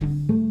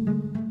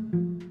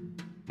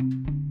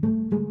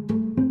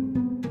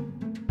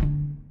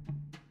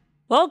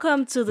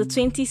Welcome to the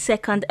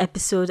 22nd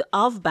episode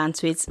of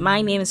Bantwits.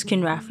 My name is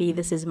Queen Rafi.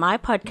 This is my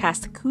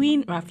podcast,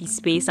 Queen Rafi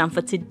Space. And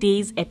for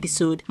today's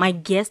episode, my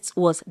guest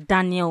was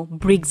Daniel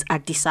Briggs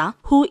Adisa,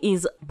 who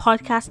is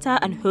podcaster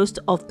and host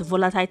of The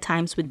Volatile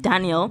Times with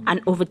Daniel, an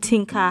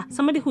overthinker,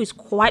 somebody who is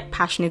quite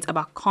passionate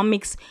about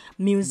comics,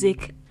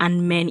 music,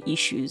 and men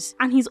issues.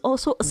 And he's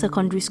also a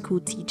secondary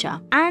school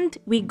teacher. And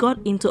we got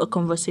into a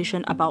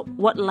conversation about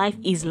what life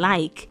is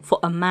like for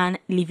a man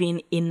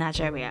living in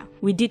Nigeria.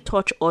 We did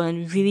touch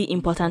on really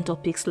important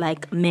topics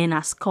like men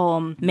as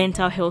scum,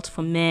 mental health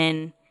for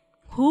men.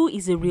 Who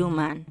is a real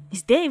man?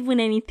 Is there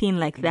even anything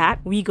like that?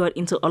 We got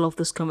into all of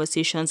those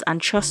conversations, and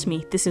trust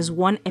me, this is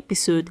one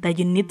episode that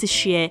you need to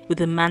share with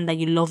the man that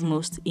you love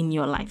most in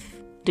your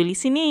life. Do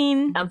listen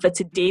in. And for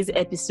today's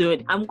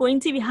episode, I'm going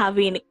to be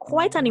having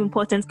quite an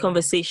important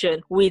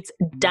conversation with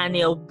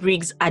Daniel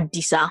Briggs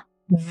Adisa.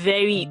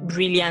 Very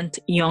brilliant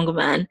young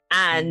man.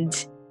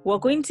 And we're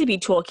going to be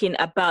talking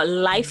about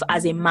life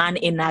as a man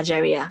in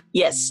Nigeria.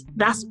 Yes,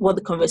 that's what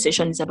the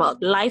conversation is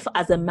about. Life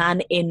as a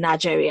man in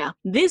Nigeria.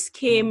 This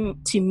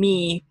came to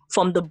me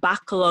from the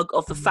backlog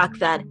of the fact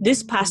that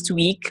this past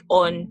week,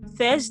 on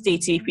Thursday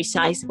to be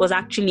precise, was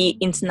actually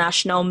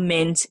International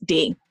Men's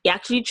Day. It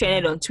actually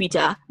trended on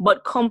Twitter,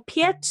 but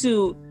compared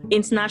to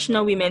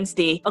International Women's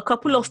Day, a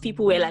couple of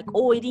people were like,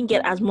 oh, it didn't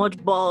get as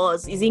much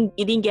buzz, it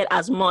didn't get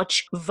as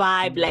much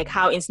vibe like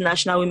how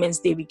International Women's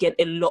Day we get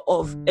a lot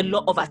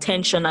of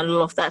attention and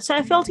all of that. So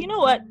I felt, you know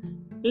what?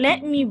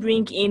 Let me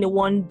bring in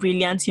one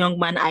brilliant young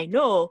man I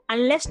know,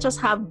 and let's just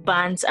have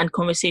bands and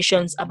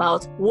conversations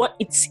about what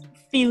it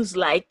feels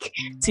like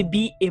to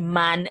be a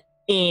man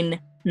in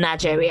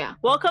Nigeria.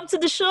 Welcome to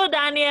the show,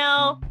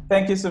 Daniel.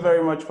 Thank you so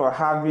very much for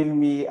having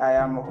me. I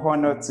am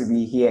honored to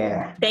be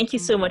here. Thank you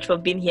so much for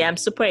being here. I'm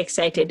super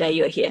excited that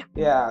you're here.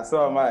 Yeah,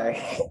 so am I.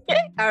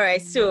 All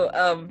right,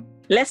 so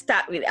let's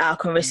start with our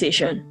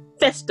conversation.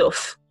 First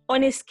off,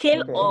 on a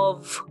scale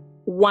of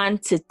 1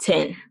 to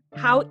 10,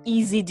 how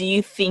easy do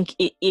you think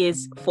it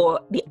is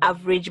for the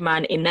average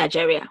man in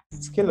Nigeria?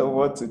 Scale of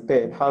 1 to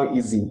 10, how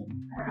easy?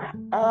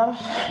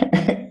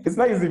 It's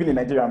not easy being in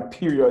Nigeria,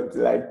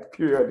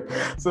 period.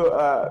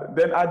 So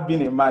then I'd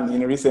been a man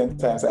in recent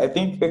times. I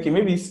think,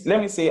 maybe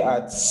let me say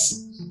at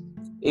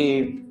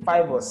a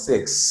 5 or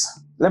 6.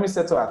 Let me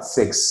settle at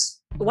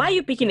 6. Why are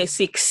you picking a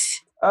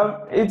 6?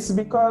 It's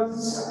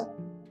because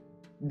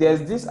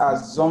there's this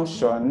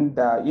assumption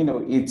that,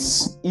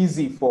 it's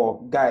easy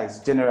for guys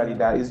generally,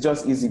 that it's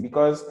just easy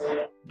because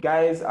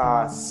guys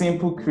are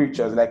simple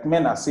creatures, like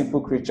men are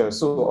simple creatures.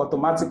 So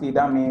automatically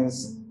that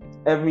means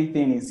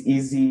everything is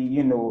easy,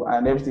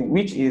 and everything,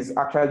 which is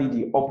actually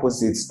the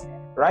opposite,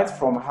 right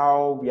from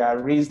how we are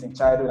raised in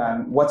childhood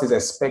and what is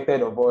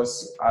expected of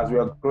us as we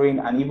are growing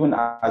and even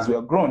as we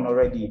are grown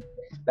already.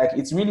 Like,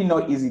 it's really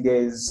not easy.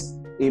 There's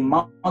a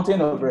mountain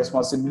of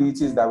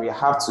responsibilities that we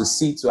have to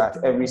see to at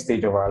every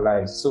stage of our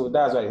lives. So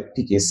that's why I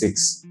pick a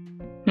 6.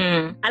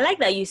 I like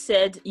that you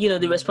said,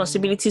 the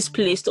responsibilities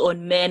placed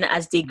on men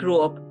as they grow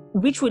up,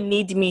 which will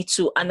lead me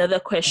to another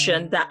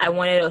question that I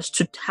wanted us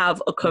to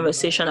have a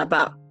conversation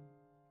about.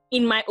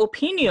 In my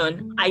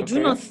opinion, I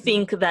do not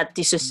think that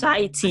the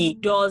society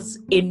does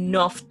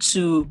enough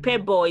to prepare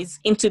boys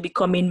into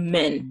becoming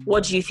men.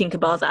 What do you think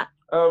about that?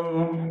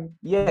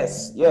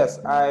 Yes,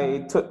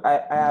 I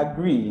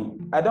agree.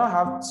 I don't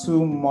have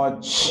too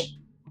much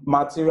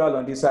material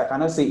on this, so I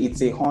cannot say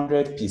it's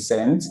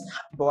 100%,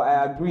 but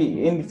I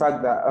agree in the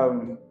fact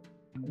that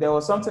there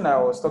was something I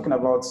was talking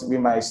about with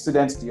my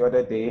students the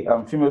other day,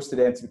 female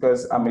students,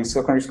 because I'm a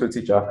secondary school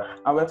teacher,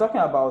 and we're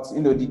talking about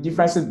the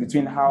differences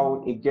between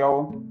how a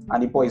girl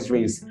and a boy is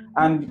raised,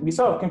 and we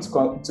sort of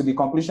came to the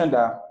conclusion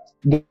that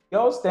the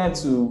girls tend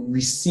to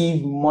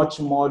receive much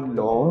more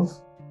love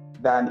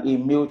than a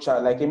male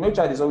child. Like, a male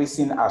child is always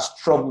seen as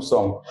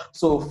troublesome.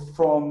 So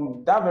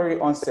from that very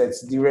onset,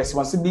 the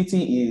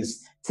responsibility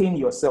is tame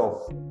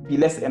yourself, be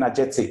less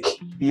energetic,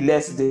 be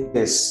less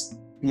this,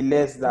 be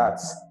less that.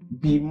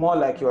 Be more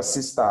like your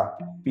sister,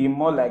 be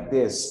more like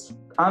this.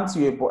 Aren't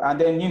you a boy? And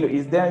then,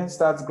 it then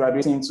starts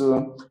graduating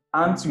to,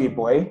 aren't you a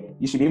boy?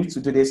 You should be able to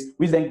do this,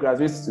 which then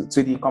graduates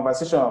to the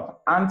conversation of,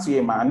 aren't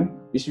you a man?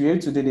 You should be able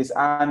to do this.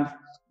 And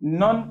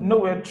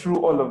nowhere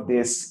through all of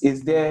this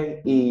is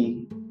there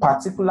a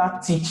particular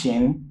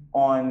teaching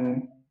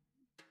on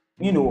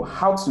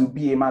how to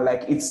be a man.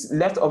 Like, it's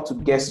left up to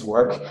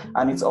guesswork,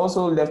 and it's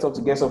also left up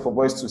to guesswork for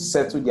boys to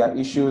settle their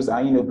issues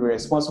and be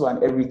responsible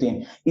and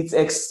everything. It's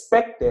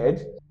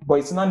expected, but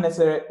it's not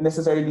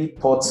necessarily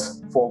taught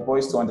for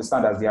boys to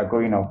understand as they are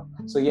growing up.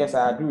 So yes,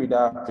 I agree with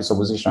that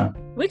presupposition.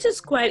 Which is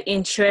quite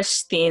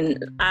interesting.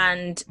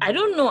 And I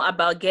don't know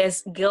about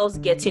girls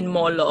getting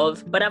more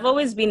love, but I've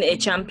always been a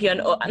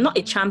champion, or not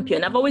a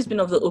champion, I've always been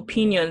of the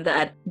opinion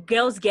that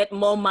girls get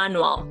more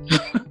manual.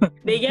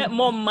 They get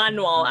more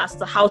manual as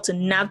to how to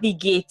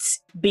navigate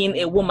being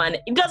a woman.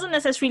 It doesn't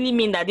necessarily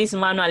mean that this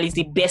manual is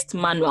the best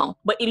manual,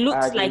 but it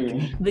looks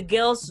like the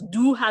girls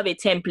do have a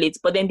template,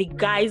 but then the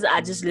guys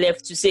are just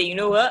left to say, you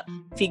know what,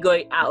 figure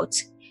it out.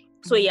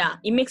 So yeah,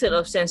 it makes a lot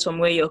of sense from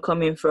where you're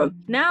coming from.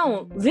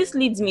 Now, this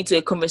leads me to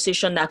a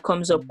conversation that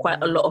comes up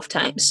quite a lot of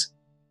times.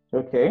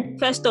 Okay.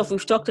 First off,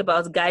 we've talked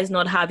about guys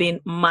not having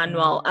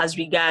manual as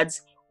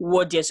regards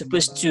what they're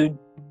supposed to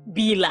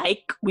be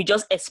like. We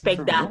just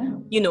expect that,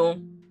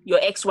 your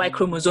XY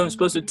chromosome is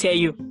supposed to tell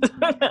you.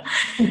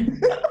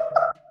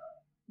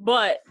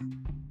 But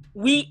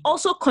we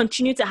also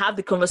continue to have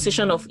the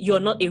conversation of you're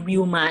not a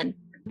real man.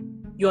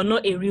 You're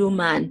not a real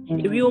man.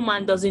 A real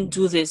man doesn't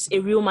do this. A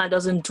real man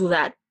doesn't do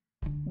that.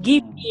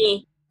 Give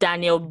me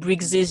Daniel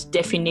Briggs's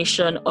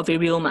definition of a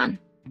real man.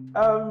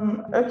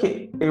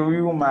 Okay, a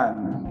real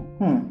man.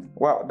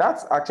 Well,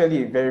 that's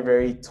actually a very,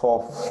 very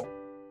tough,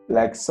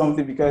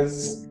 something,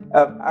 because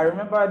I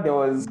remember there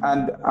was,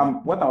 and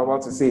what I'm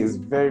about to say is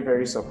very,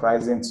 very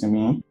surprising to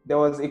me. There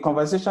was a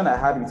conversation I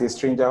had with a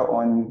stranger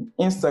on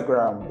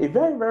Instagram, a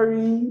very,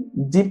 very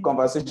deep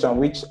conversation,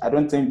 which I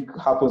don't think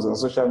happens on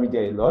social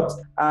media a lot.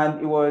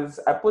 And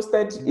I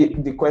posted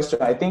the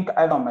question, I think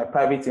either on my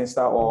private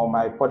Insta or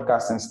my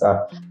podcast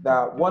Insta,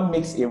 that what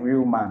makes a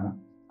real man?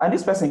 And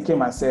this person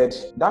came and said,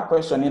 that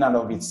question in and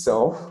of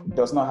itself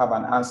does not have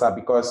an answer,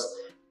 because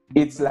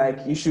it's like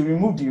you should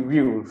remove the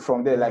real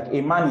from there. Like, a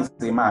man is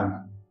a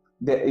man.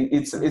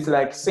 It's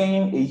like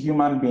saying a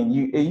human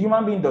being. A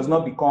human being does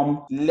not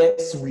become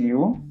less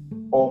real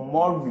or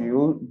more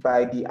real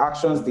by the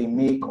actions they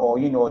make or,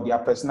 their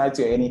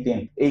personality or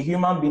anything. A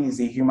human being is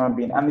a human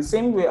being. And the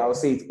same way I'll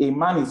say it, a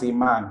man is a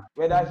man.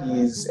 Whether he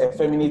is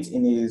effeminate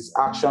in his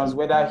actions,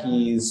 whether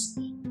he is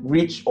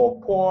rich or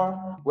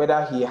poor,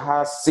 whether he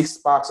has six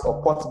packs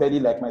or pot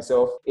belly like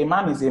myself, a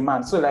man is a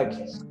man. So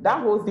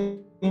that whole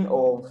thing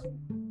of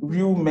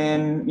real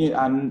men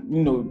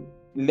and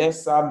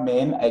lesser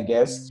men, I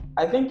guess,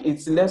 I think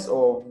it's less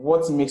of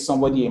what makes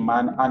somebody a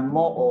man and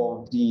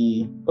more of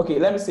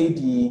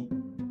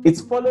it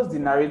follows the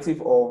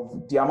narrative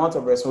of the amount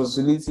of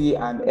responsibility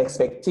and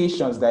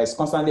expectations that is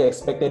constantly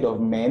expected of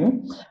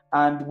men.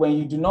 And when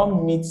you do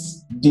not meet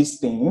these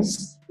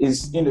things,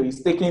 it's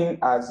taken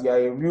as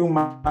you're a real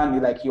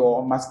man, like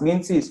your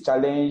masculinity is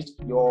challenged,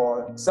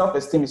 your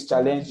self-esteem is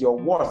challenged, your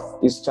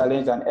worth is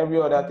challenged, and every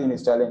other thing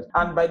is challenged.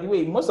 And by the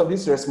way, most of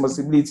these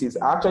responsibilities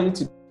are actually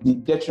to the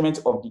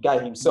detriment of the guy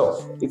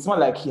himself. It's not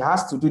like he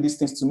has to do these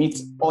things to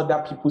meet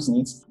other people's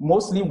needs.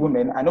 Mostly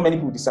women, I know many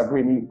people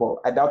disagree with me, but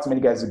I doubt many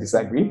guys will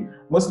disagree.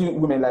 Mostly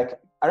women, I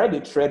read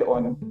a thread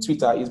on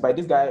Twitter, is by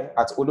this guy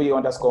at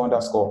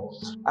Oloye__.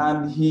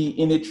 And he,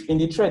 in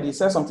the thread, he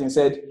said something,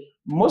 said,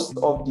 most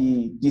of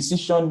the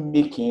decision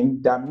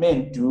making that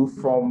men do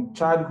from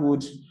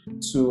childhood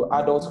to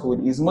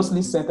adulthood is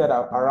mostly centered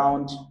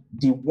around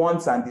the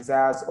wants and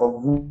desires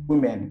of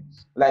women.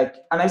 And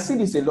I see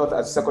this a lot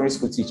as a secondary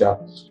school teacher.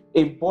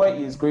 A boy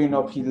is growing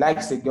up, he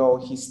likes a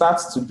girl, he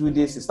starts to do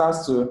this, he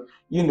starts to,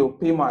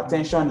 pay more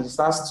attention, he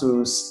starts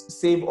to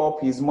save up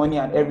his money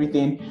and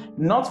everything,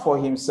 not for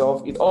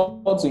himself, it's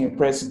all to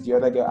impress the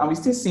other girl. And we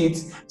still see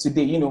it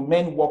today,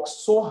 men work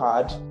so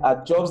hard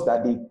at jobs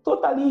that they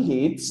totally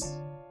hate,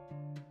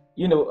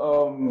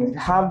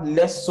 have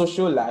less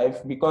social life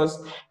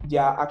because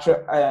their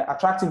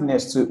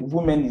attractiveness to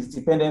women is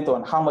dependent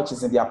on how much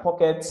is in their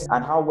pockets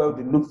and how well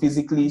they look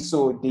physically.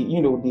 So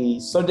they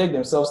subject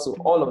themselves to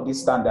all of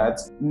these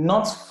standards,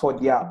 not for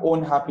their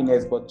own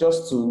happiness, but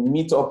just to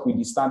meet up with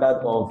the standard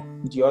of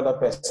the other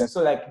person.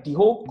 So the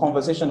whole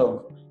conversation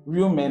of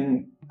real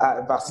men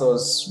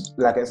versus,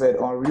 like I said,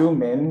 unreal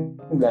men,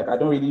 I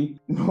don't really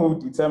know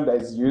the term that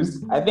is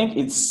used. I think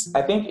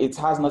it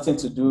has nothing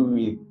to do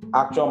with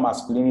actual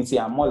masculinity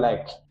and more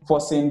like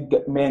forcing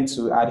men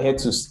to adhere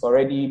to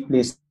already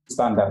placed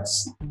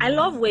standards. I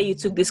love where you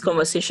took this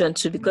conversation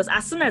to, because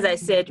as soon as I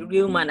said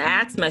real man, I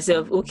asked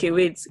myself, okay,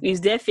 wait,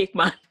 is there fake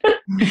man?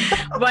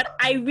 But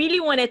I really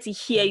wanted to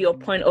hear your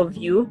point of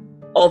view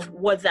of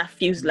what that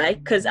feels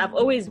like, because I've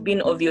always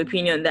been of the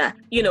opinion that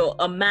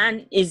a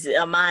man is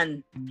a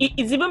man.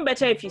 It's even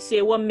better if you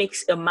say what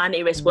makes a man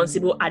a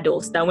responsible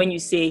adult than when you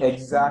say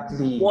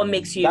exactly what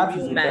makes you a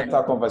real man. That's a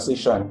better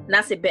conversation.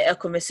 That's a better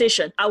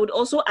conversation. I would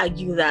also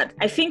argue that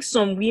I think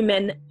some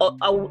women,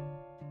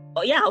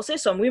 I'll say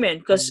some women,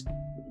 because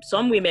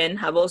some women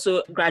have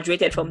also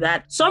graduated from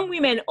that. Some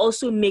women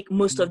also make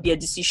most of their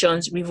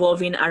decisions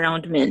revolving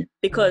around men,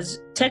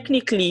 because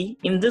technically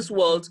in this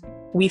world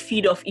we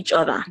feed off each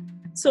other.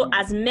 So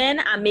as men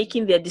are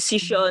making their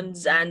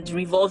decisions and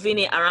revolving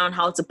it around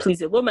how to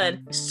please a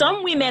woman,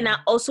 some women are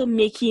also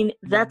making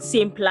that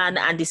same plan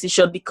and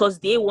decision because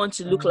they want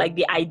to look like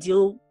the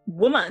ideal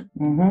woman.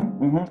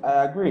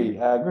 I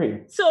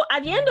agree. So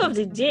at the end of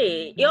the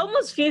day, it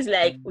almost feels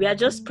like we are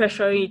just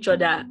pressuring each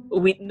other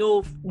with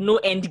no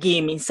end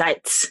game in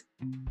sight.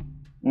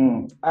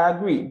 I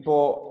agree,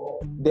 but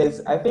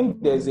I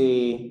think there's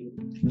a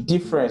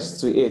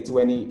difference to it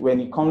when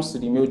it comes to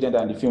the male gender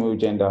and the female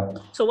gender.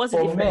 So what's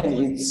the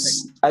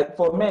difference?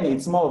 For men,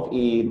 it's more of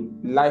a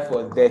life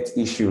or death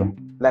issue.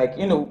 Like,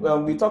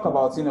 we talk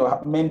about,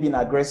 men being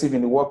aggressive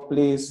in the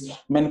workplace,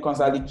 men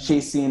constantly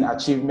chasing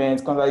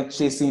achievements, constantly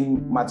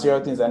chasing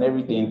material things and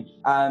everything.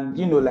 And,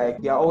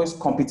 like, they are always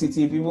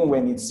competitive, even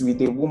when it's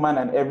with a woman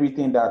and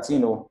everything that,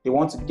 they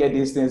want to get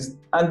these things.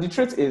 And the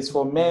truth is,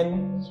 for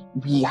men,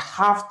 we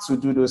have to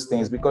do those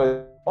things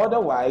because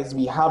otherwise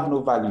we have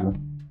no value.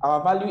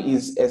 Our value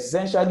is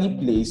essentially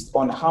placed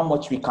on how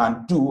much we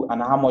can do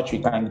and how much we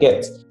can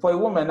get. For a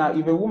woman now,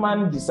 if a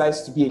woman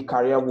decides to be a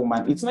career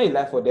woman, it's not a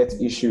life or death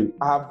issue.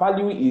 Her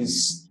value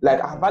is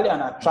like her value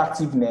and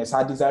attractiveness,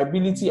 her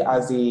desirability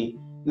as a,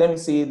 let me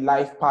say,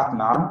 life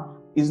partner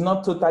is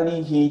not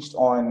totally hinged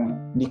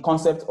on the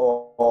concept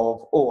of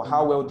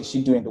how well did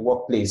she do in the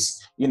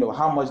workplace?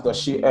 How much does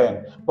she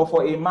earn? But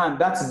for a man,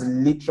 that is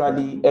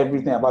literally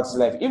everything about his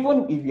life.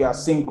 Even if you are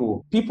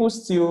single, people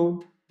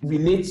still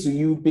relate to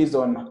you based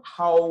on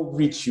how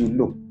rich you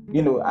look,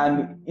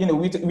 and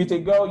with a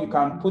girl you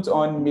can put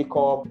on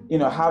makeup,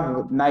 have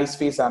a nice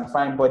face and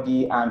fine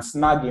body and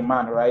snag a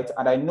man, right?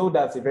 And I know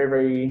that's a very,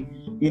 very,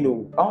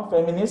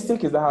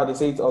 unfeministic, is that how they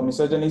say it, or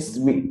misogynist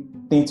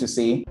thing to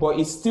say, but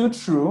it's still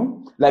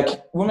true.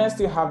 Like, women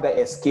still have that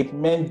escape,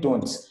 men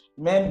don't.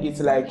 Men,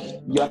 it's like,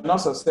 you're not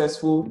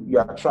successful,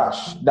 you're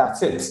trash,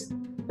 that's it.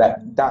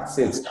 That's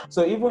it.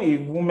 So even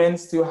if women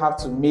still have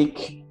to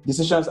make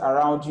decisions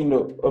around,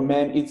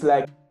 men, it's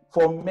like,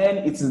 for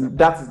men,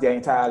 that is their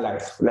entire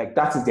life. Like,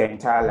 that is their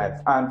entire life.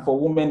 And for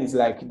women, it's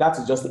like, that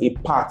is just a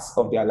part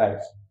of their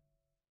life.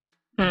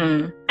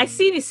 I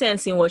see the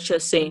sense in what you're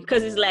saying,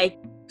 because it's like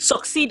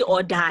succeed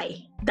or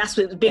die. That's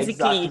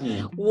basically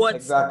what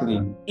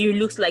it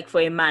looks like for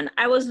a man.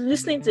 I was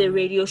listening to a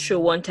radio show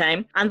one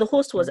time, and the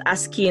host was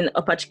asking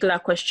a particular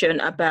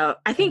question about,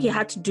 I think it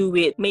had to do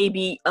with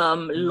maybe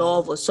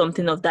love or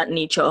something of that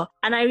nature.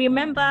 And I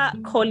remember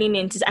calling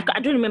in to, I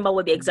don't remember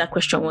what the exact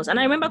question was.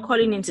 And I remember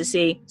calling in to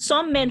say,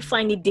 some men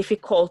find it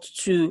difficult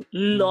to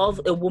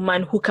love a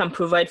woman who can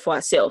provide for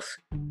herself.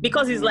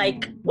 Because it's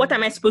like, what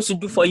am I supposed to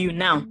do for you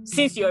now,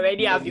 since you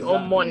already have your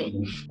own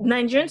money?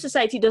 Nigerian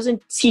society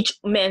doesn't teach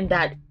men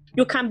that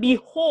you can be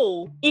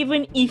whole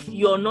even if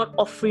you're not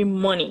offering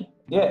money.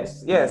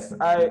 Yes,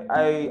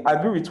 I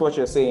agree with what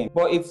you're saying,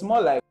 but it's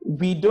more like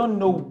we don't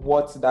know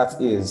what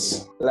that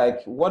is.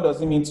 Like, what does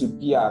it mean to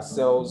be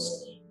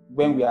ourselves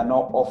when we are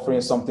not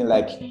offering something?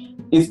 Like,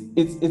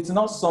 it's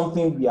not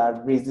something we are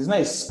raised. It's not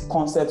a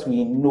concept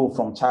we know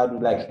from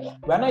childhood. Like,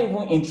 we're not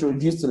even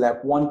introduced to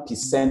like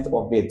 1%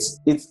 of it.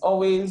 It's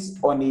always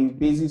on a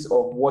basis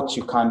of what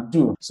you can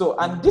do. So,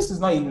 and this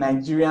is not a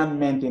Nigerian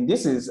men thing.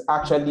 This is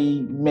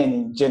actually men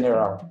in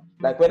general.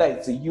 Like, whether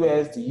it's the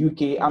US, the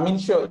UK, I mean,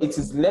 sure, it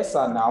is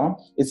lesser now.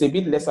 It's a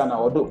bit lesser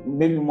now, although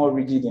maybe more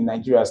rigid in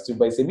Nigeria too,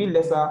 but it's a bit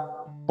lesser,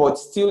 but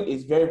still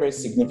it's very, very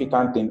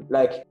significant thing.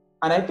 Like,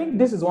 and I think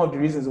this is one of the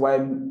reasons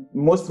why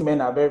most men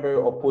are very, very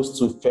opposed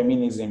to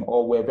feminism,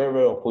 or were very,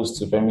 very opposed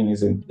to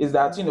feminism, is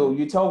that,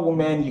 you tell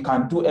women you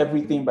can do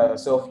everything by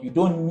yourself. You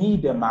don't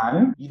need a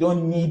man. You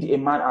don't need a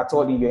man at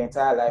all in your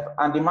entire life.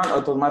 And the man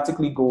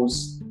automatically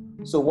goes,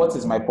 so what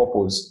is my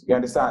purpose? You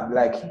understand?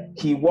 Like,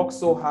 he works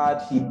so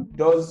hard, he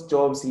does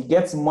jobs, he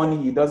gets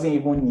money he doesn't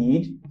even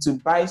need to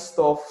buy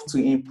stuff to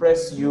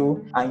impress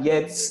you. And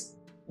yet,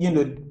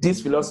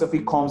 this philosophy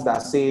comes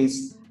that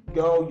says,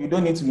 girl, you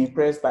don't need to be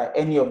impressed by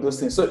any of those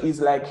things. So it's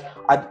like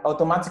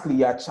automatically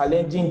you're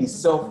challenging the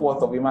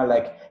self-worth of a man.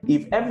 Like,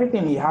 if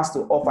everything he has to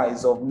offer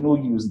is of no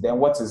use, then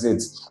what is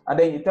it? And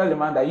then you tell the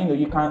man that,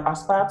 you can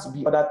aspire to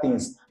be other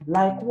things.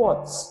 Like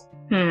what?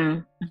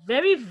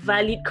 Very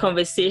valid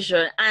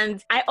conversation.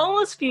 And I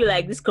almost feel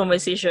like this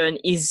conversation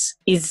is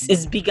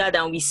bigger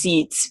than we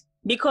see it.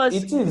 Because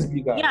it is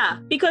bigger. Yeah,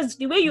 because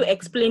the way you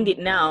explained it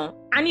now,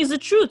 and it's the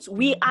truth,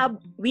 we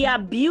are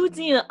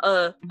building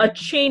a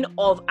chain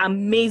of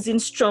amazing,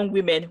 strong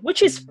women,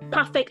 which is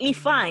perfectly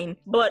fine.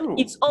 But True.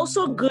 It's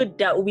also good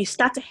that we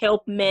start to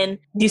help men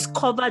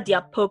discover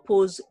their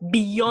purpose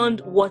beyond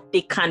what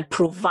they can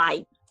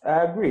provide.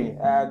 I agree.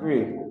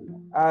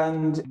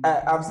 And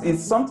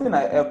it's something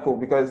I echo,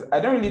 because I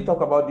don't really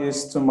talk about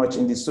this too much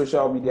in the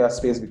social media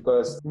space,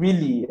 because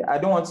really I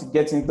don't want to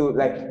get into,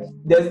 like,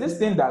 there's this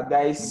thing that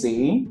guys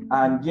say,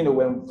 and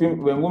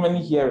when women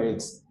hear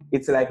it,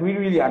 it's like really,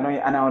 really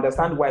annoying, and I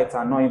understand why it's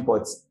annoying,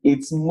 but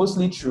it's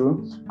mostly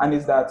true. And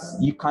it's that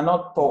you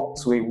cannot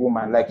talk to a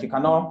woman, like, you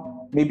cannot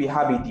maybe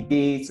have a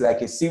debate,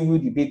 like a civil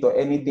debate or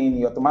anything.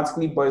 It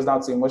automatically boils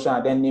down to emotion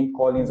and then name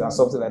callings and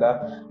something like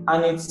that.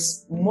 And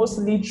it's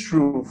mostly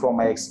true from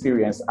my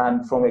experience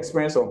and from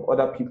experience of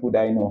other people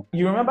that I know.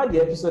 You remember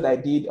the episode I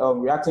did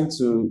reacting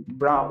to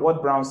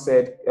what Brown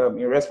said in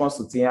response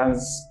to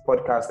Tian's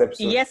podcast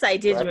episode? Yes, I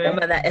did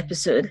remember that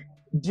episode.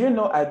 Do you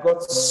know I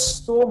got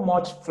so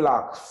much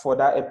flack for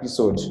that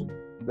episode?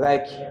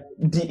 Like,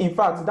 in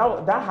fact,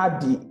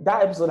 that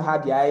episode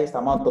had the highest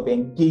amount of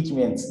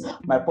engagement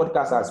my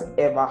podcast has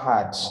ever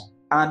had,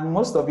 and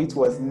most of it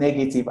was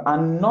negative.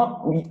 And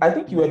I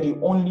think you were the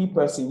only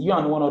person, you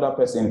and one other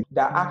person,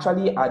 that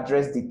actually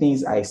addressed the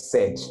things I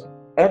said.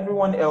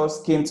 everyone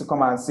else came to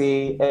come and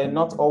say,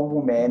 not all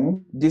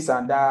women, this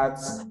and that,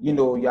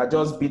 you are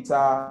just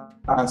bitter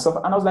and stuff.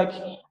 And I was like,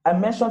 I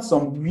mentioned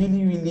some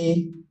really,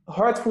 really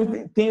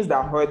hurtful things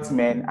that hurt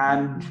men,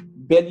 and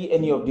barely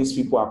any of these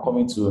people are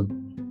coming to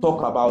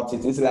talk about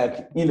it. It's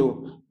like,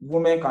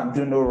 women can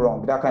do no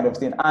wrong, that kind of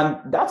thing. And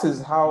that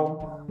is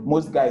how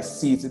most guys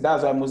see it.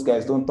 That's why most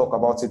guys don't talk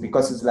about it,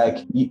 because it's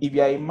like, if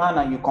you're a man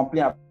and you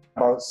complain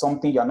about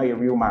something, you're not a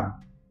real man.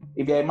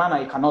 If you're a man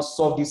and you cannot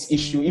solve this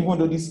issue, even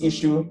though this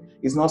issue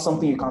is not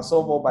something you can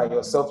solve all by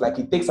yourself, like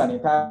it takes an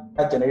entire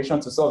generation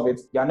to solve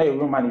it, you're not a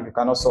real man if you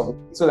cannot solve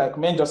it. So like,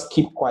 men just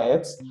keep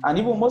quiet. And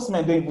even most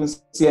men don't even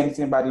see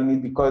anything bad in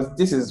it, because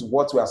this is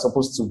what we are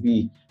supposed to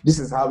be. This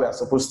is how we are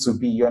supposed to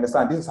be. You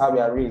understand? This is how we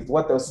are raised.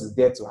 What else is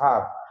there to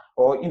have?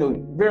 Or,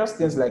 various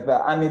things like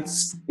that. And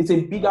it's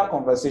a bigger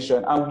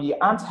conversation, and we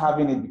aren't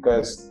having it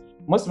because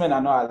most men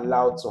are not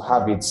allowed to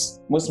have it.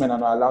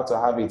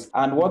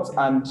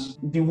 And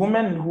the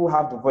women who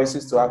have the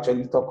voices to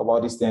actually talk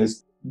about these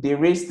things, they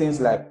raise things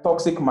like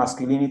toxic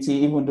masculinity,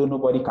 even though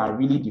nobody can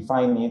really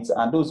define it.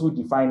 And those who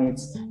define it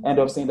end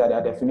up saying that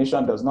their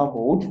definition does not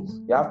hold.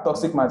 You have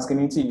toxic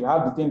masculinity. You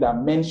have the thing that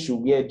men should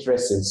wear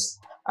dresses.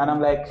 And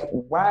I'm like,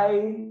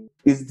 why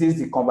is this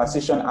the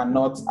conversation and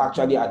not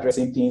actually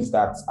addressing things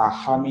that are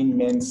harming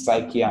men's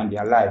psyche and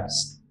their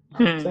lives?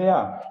 So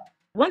yeah.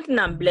 One thing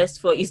I'm blessed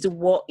for is the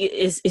world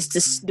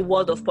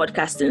of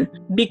podcasting,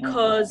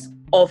 because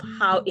of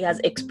how it has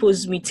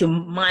exposed me to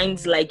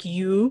minds like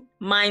you,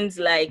 minds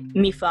like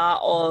Mifa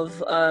of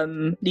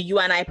the You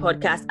and I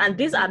podcast. And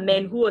these are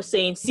men who are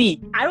saying,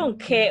 see, I don't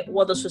care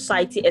what the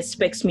society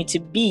expects me to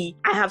be.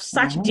 I have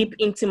searched deep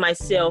into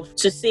myself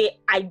to say,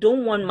 I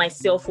don't want my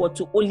self-worth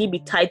to only be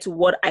tied to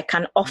what I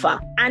can offer.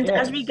 And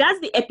as regards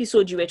the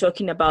episode you were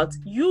talking about,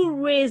 you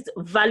raised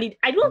valid.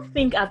 I don't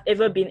think I've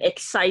ever been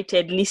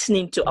excited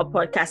listening to a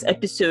podcast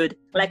episode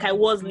like I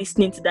was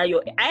listening to that.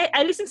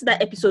 I listened to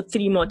that episode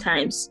 3 more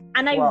times.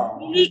 And I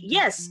really,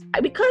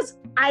 because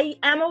I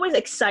am always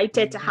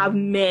excited to have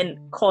men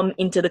come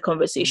into the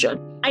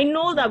conversation. I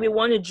know that we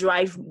want to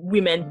drive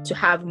women to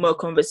have more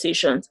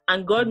conversations,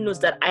 and God knows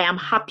that I am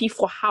happy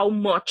for how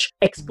much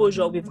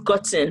exposure we've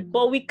gotten,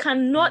 but we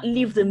cannot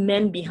leave the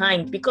men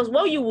behind, because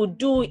what you will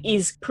do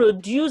is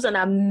produce an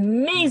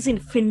amazing,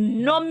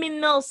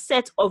 phenomenal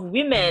set of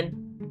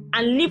women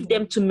and leave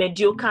them to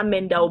mediocre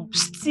men that will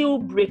still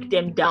break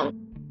them down.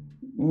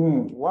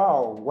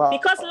 Wow.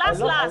 Because I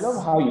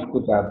love how you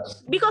put that.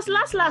 Because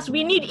last,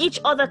 we need each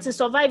other to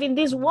survive in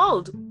this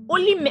world.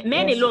 Only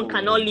men alone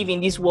cannot live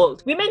in this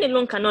world. Women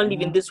alone cannot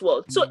live in this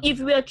world. So if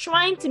we are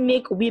trying to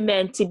make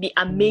women to be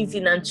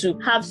amazing and to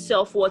have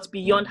self-worth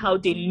beyond how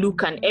they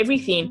look and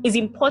everything, it's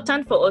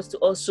important for us to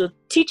also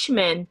teach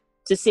men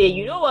to say,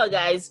 you know what,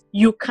 guys,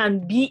 you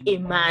can be a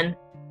man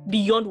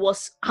beyond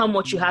how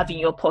much you have in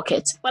your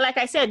pocket. But like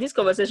I said, this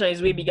conversation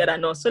is way bigger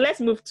than us. So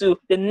let's move to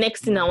the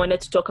next thing I wanted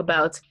to talk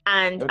about.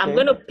 And I'm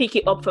going to pick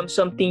it up from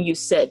something you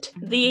said.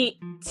 The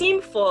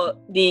theme for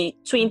the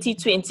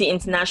 2020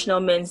 International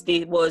Men's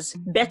Day was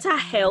better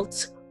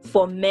health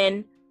for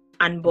men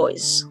and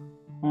boys.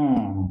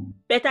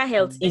 Better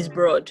health is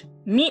broad.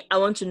 Me, I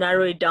want to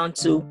narrow it down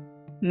to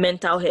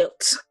mental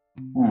health.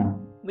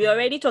 We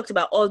already talked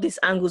about all these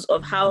angles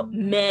of how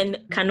men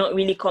cannot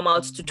really come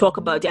out to talk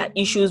about their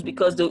issues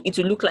because it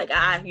will look like,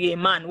 you're a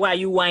man, why are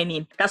you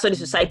whining? That's how the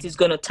society is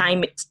going to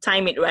time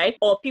it, right?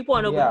 Or people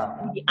are not going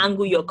to see the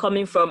angle you're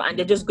coming from, and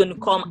they're just going to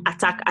come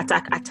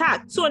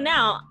attack. So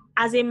now,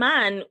 as a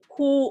man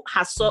who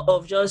has sort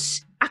of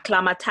just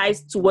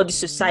acclimatized to what the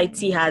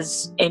society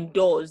has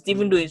endorsed,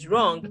 even though it's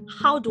wrong,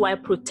 how do I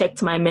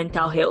protect my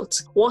mental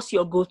health? What's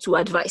your go-to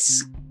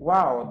advice?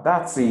 Wow,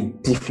 that's a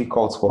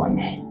difficult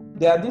one.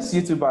 There are these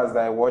YouTubers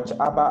that I watch,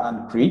 Abba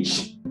and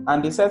Preach,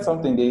 and they said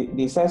something.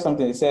 They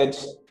said,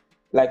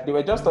 like, they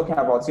were just talking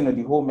about,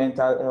 the whole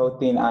mental health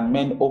thing and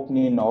men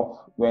opening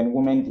up when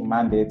women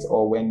demand it,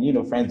 or when,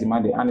 friends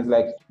demand it. And it's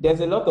like, there's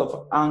a lot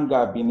of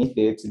anger beneath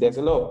it. There's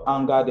a lot of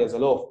anger. There's a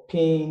lot of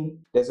pain.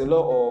 There's a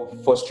lot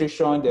of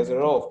frustration. There's a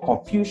lot of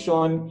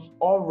confusion,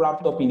 all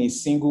wrapped up in a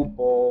single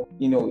ball,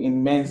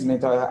 in men's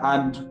mental health.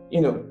 And,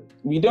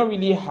 we don't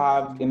really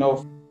have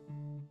enough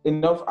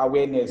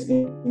awareness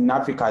in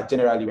Africa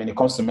generally when it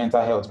comes to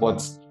mental health,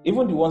 but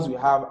even the ones we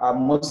have are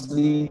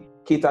mostly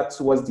catered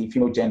towards the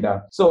female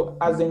gender. So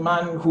as a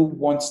man who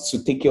wants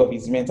to take care of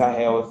his mental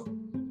health,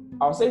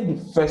 I'll say the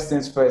first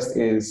things first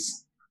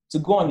is to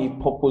go on a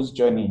purpose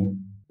journey.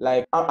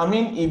 Like, I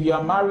mean, if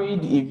you're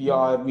married, if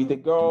you're with a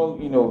girl,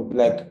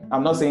 like,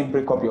 I'm not saying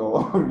break up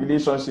your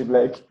relationship.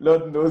 Like,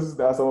 Lord knows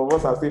that some of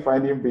us are still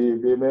finding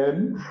baby,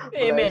 amen.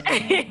 Amen.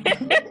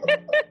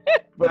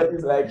 But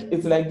it's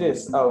like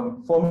this.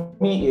 For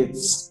me,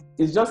 it's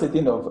just a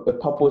thing of a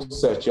purpose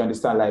search. You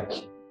understand? Like,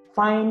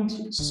 find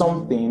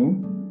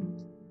something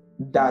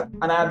that,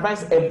 and I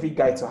advise every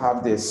guy to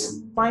have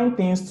this. Find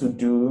things to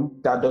do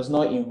that does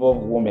not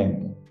involve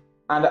women.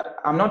 And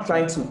I'm not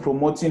trying to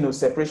promote,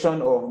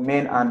 separation of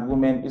men and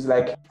women. It's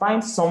like,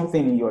 find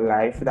something in your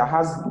life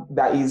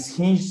that is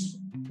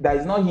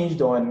not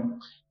hinged on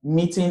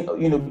meeting,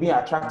 being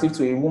attractive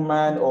to a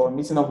woman, or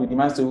meeting up with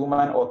demands to a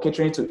woman, or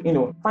catering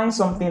to, find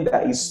something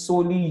that is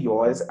solely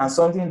yours and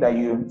something that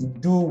you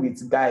do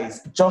with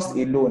guys just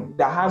alone,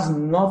 that has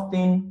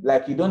nothing,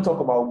 like you don't talk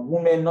about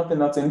women,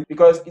 nothing,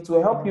 because it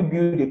will help you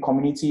build a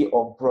community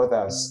of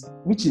brothers,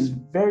 which is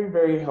very,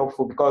 very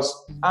helpful,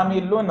 because I'm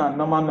a loner,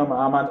 normal,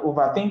 I'm an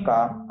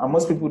overthinker, and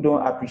most people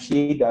don't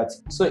appreciate that.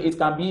 So it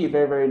can be a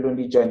very, very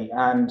lonely journey.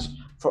 And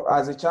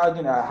as a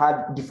child, I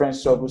had different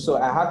struggles, so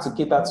I had to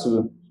cater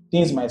to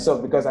things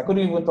myself, because I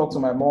couldn't even talk to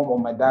my mom or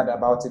my dad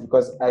about it,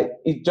 because I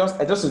just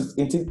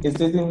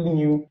instinctively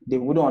knew they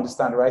wouldn't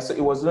understand, right? So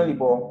it was lonely,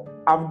 but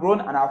I've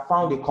grown and I've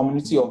found a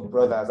community of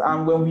brothers.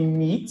 And when we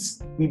meet,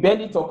 we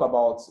barely talk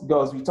about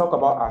girls. We talk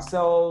about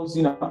ourselves,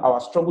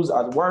 our struggles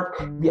at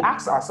work. We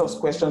ask ourselves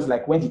questions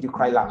like, when did you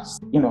cry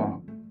last?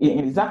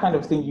 It's that kind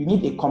of thing. You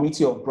need a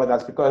community of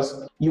brothers,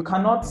 because you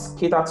cannot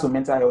cater to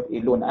mental health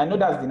alone. I know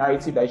that's the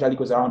narrative that usually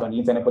goes around on the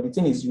internet, but the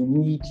thing is, you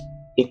need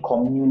a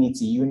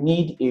community. You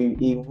need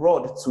a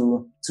rod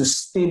to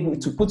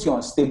put you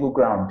on stable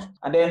ground.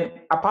 And then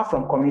apart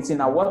from community,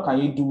 now what can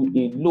you do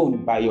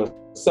alone by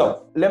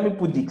yourself? Let me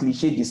put the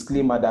cliche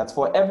disclaimer that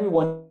for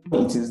everyone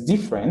it is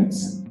different,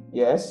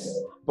 yes,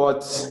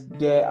 but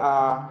there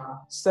are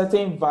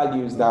certain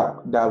values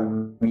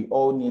that we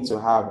all need to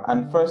have.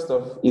 And first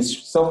off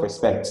is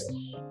self-respect.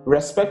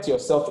 Respect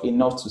yourself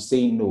enough to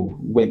say no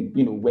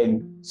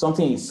when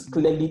something is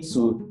clearly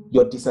to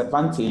your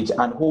disadvantage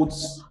and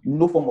holds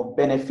no form of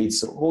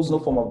benefits, holds no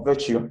form of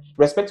virtue.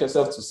 Respect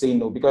yourself to say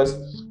no,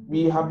 because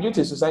we have built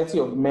a society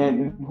of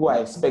men who are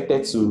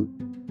expected to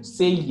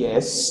say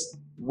yes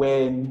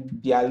when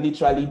they are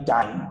literally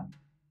dying.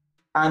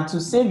 And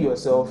to save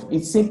yourself,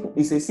 it's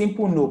a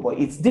simple no, but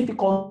it's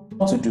difficult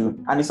to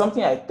do. And it's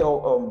something I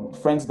tell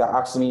friends that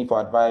ask me for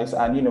advice,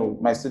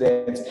 and my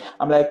students,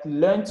 I'm like,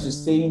 learn to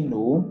say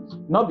no,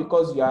 not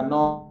because you are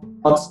not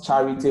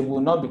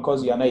charitable, not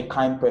because you are not a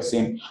kind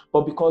person,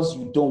 but because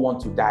you don't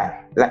want to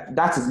die. Like,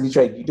 that is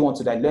literally, you don't want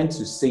to die. Learn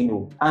to say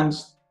no. And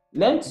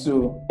learn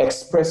to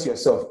express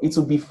yourself. It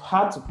will be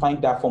hard to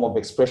find that form of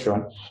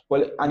expression,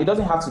 and it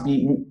doesn't have to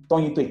be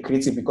turned into a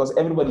creative, because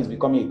everybody is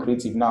becoming a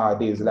creative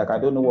nowadays. Like, I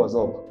don't know what's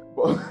up,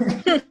 but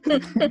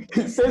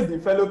it says the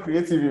fellow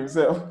creative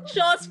himself.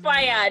 Shots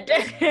fired.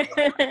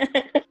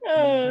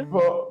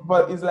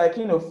 but it's like,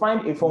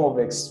 find a form of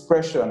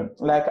expression.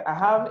 Like, I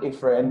have a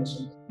friend,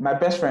 my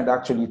best friend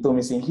actually told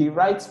me, saying he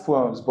writes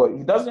poems, but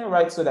he doesn't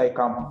write so that he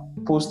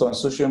can post on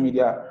social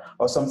media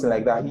or something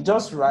like that. He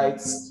just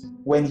writes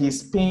when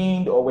he's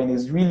pained, or when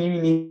he's really,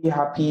 really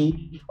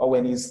happy, or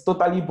when he's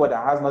totally bored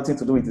and has nothing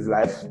to do with his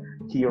life,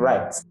 he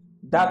writes.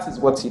 That is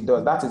what he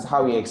does. That is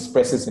how he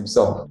expresses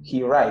himself.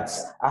 He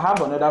writes. I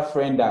have another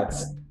friend that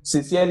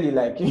sincerely,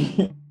 like,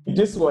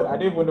 this one, I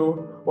don't even know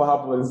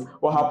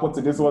what happened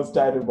to this one's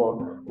childhood, but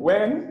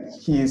when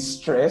he is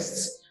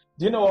stressed,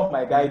 do you know what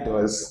my guy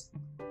does?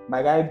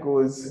 My guy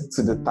goes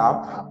to the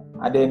tap,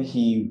 and then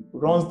he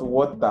runs the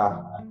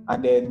water,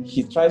 and then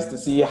he tries to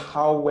see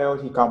how well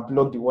he can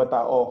block the water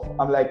off.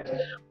 I'm like,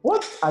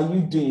 what are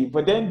you doing?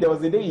 But then there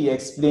was a day he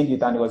explained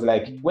it, and it was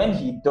like, when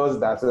he does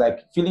that,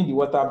 like, feeling the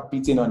water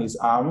beating on his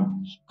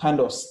arm kind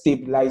of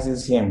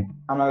stabilizes him.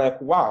 I'm like,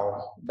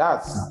 wow,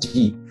 that's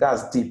deep.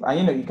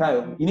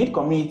 And you need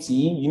community.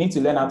 You need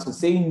to learn how to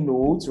say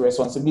no to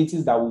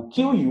responsibilities that will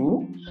kill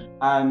you,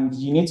 and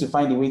you need to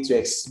find a way to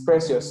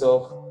express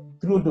yourself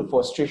through the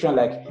frustration.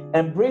 Like,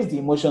 embrace the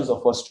emotions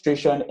of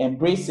frustration,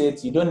 embrace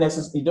it. You don't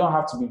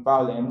have to be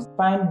violent.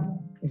 Find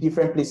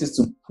different places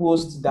to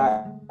post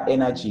that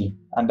energy,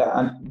 and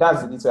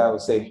that's the little I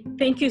would say.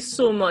 Thank you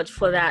so much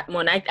for that,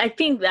 Mon. I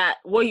think that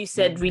what you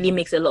said really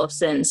makes a lot of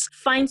sense.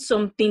 Find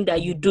something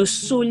that you do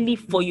solely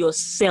for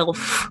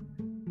yourself.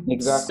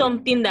 Exactly.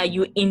 Something that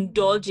you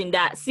indulge in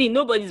that. See,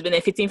 nobody's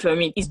benefiting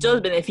from it. It's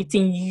just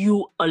benefiting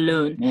you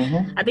alone.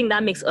 Mm-hmm. I think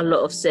that makes a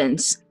lot of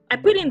sense. I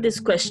put in this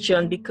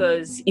question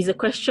because it's a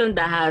question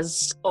that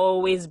has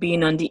always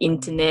been on the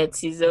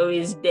internet. It's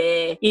always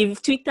there.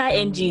 If Twitter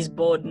NG is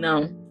bored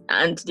now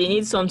and they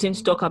need something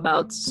to talk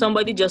about,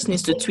 somebody just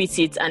needs to tweet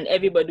it and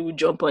everybody will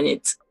jump on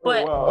it.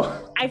 But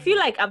wow. I feel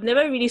like I've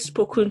never really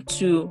spoken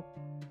to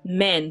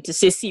men to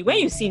say, see, when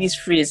you see this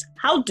phrase,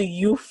 how do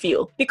you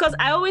feel? Because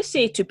I always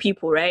say to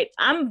people, right,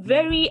 I'm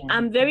very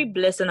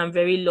blessed and I'm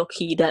very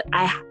lucky that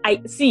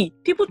I see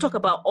people talk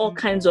about all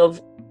kinds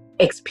of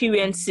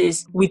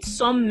experiences with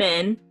some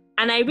men,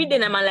 and I read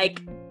them and I'm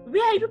like,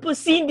 where are people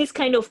seeing this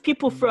kind of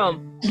people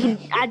from?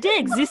 Are they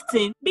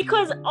existing?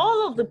 Because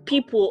all of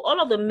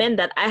the men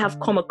that I have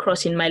come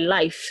across in my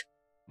life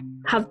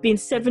have been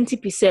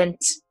 70%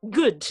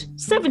 good.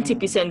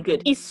 70%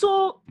 good. It's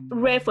so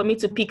rare for me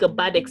to pick a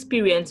bad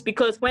experience,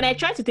 because when I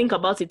try to think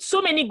about it, so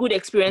many good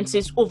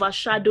experiences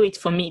overshadow it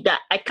for me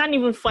that I can't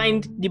even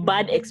find the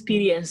bad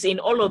experience in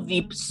all of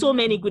the so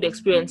many good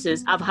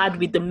experiences I've had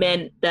with the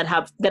men that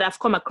I've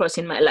come across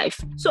in my life.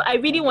 So I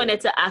really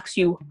wanted to ask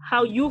you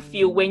how you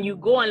feel when you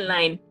go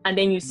online and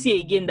then you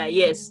see again that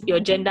yes, your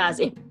gender has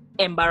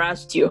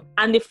embarrassed you.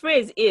 And the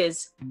phrase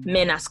is,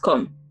 men has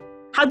come.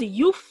 How do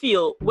you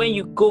feel when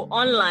you go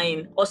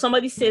online or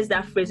somebody says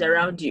that phrase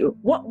around you?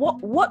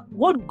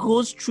 What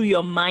goes through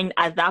your mind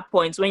at that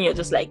point when you're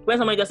just like, when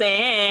somebody just say,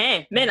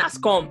 hey, men has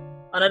come,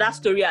 another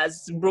story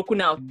has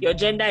broken out, your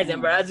gender is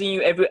embarrassing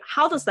you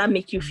how does that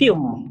make you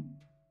feel?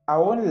 I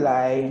won't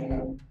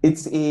lie,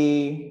 it's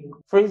a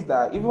phrase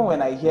that even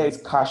when I hear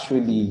it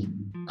casually,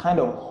 kind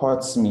of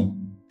hurts me.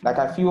 Like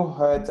I feel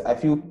hurt, I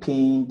feel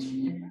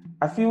pained,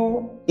 I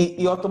feel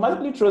it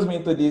automatically throws me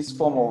into this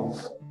form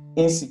of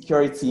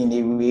insecurity in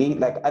a way.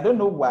 Like I don't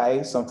know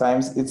why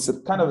sometimes it's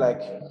kind of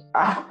like,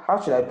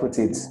 how should I put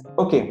it?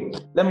 Okay,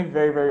 let me be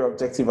very, very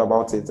objective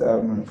about it.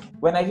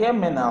 When I hear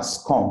men are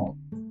scum,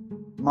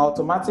 my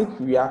automatic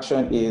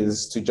reaction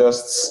is to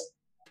just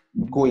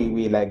go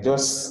away, like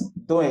just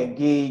don't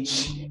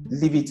engage,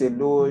 leave it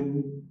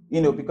alone,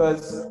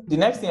 because the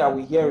next thing I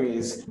will hear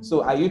is,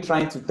 so are you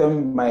trying to tell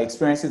me my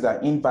experiences are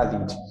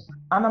invalid?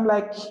 And I'm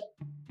like,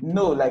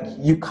 no, like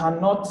you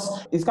cannot,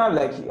 it's kind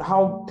of like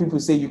how people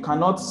say you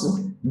cannot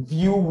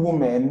view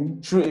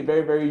women through a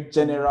very, very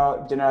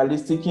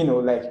generalistic,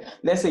 like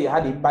let's say you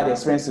had a bad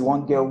experience with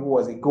one girl who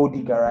was a gold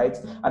digger, right?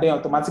 And then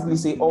automatically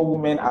say all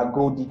women are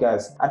gold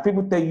diggers. And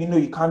people tell you,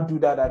 you can't do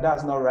that,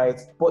 that's not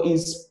right. But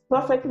it's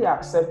perfectly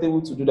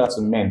acceptable to do that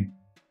to men.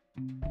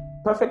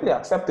 Perfectly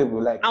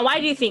acceptable. Like, and why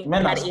do you think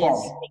men that is?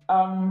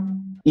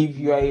 If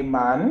you are a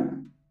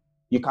man,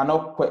 you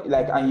cannot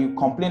and you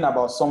complain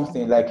about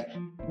something, like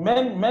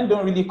men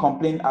don't really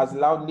complain as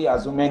loudly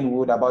as women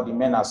would about the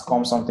men has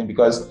come something,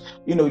 because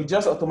you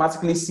just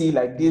automatically see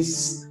like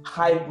this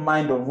hive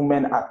mind of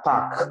women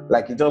attack,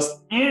 like it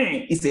just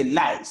it's a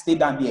lie, stay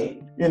down there,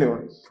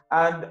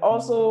 and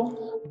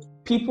also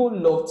people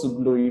love to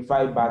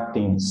glorify bad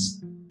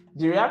things.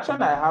 The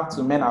reaction I have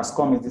to men has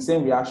come is the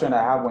same reaction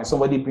I have when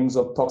somebody brings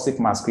up toxic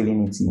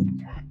masculinity.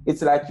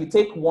 It's like you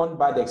take one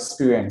bad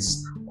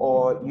experience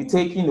or you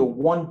take,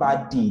 one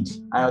bad deed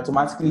and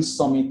automatically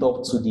sum it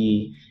up to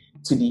the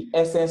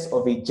essence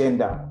of a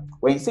gender.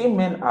 When you say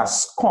men are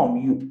scum,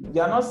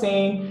 you are not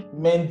saying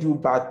men do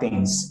bad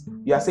things.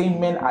 You are saying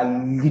men are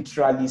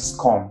literally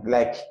scum.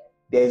 Like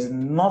there's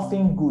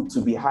nothing good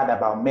to be had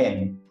about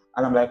men.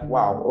 And I'm like,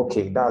 wow,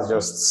 okay, that's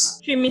just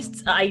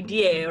extremist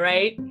idea,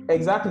 right?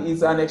 Exactly,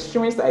 it's an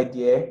extremist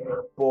idea,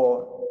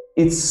 but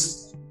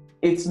it's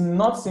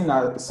not seen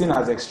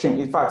as extreme.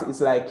 In fact, it's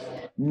like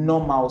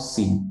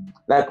normalcy.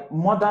 Like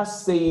mothers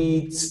say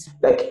it,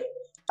 like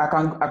I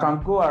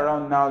can go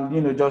around now,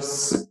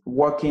 just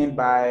walking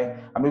by,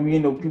 and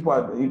maybe people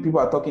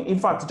are talking. In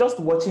fact, just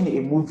watching a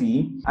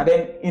movie, and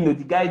then the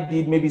guy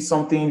did maybe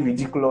something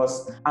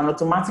ridiculous, and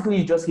automatically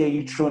you just hear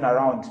you thrown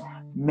around.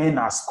 Men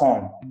are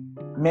scum.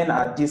 Men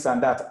are this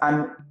and that,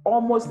 and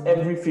almost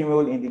every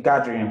female in the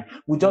gathering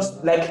will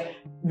just, like,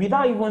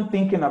 without even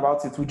thinking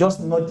about it, will just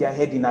nod their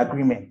head in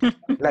agreement.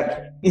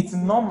 Like it's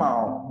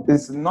normal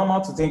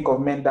to think of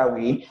men that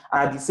way,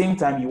 and at the same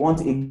time you want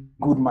a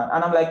good man.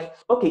 And I'm like,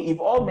 okay, if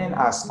all men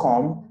are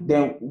scum,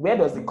 then where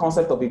does the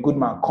concept of a good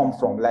man come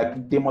from?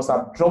 Like they must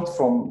have dropped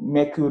from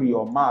Mercury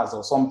or Mars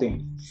or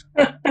something.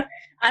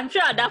 I'm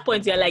sure at that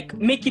point you're like,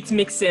 make it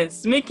make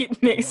sense. Make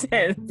it make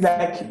sense.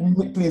 Like,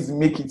 please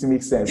make it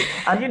make sense.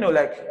 And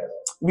like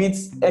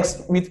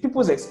with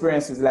people's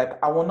experiences,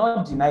 like I will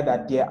not deny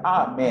that there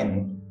are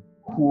men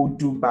who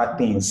do bad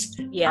things.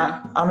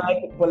 Yeah. And I'm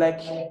like, but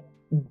like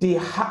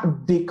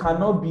they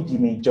cannot be the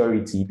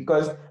majority,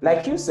 because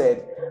like you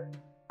said,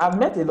 I've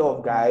met a lot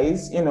of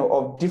guys,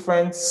 of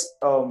different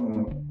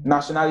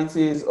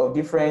nationalities, of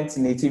different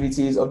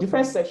nativities, of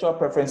different sexual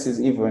preferences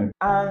even.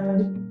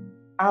 And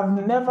I've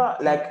never,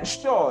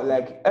 sure,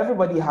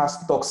 everybody has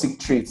toxic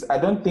traits. I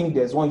don't think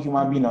there's one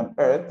human being on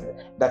earth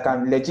that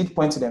can legit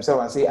point to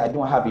themselves and say, I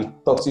don't have a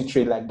toxic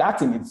trait. Like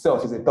that in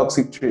itself is a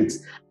toxic trait.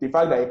 The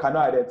fact that you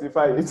cannot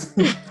identify it.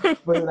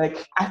 But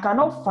I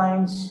cannot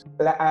find,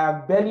 I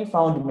have barely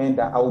found men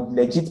that I would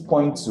legit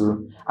point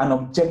to and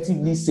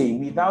objectively say,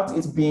 without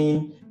it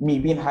being me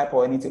being hype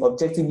or anything,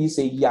 objectively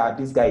say, yeah,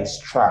 this guy is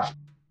trash.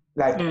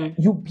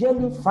 You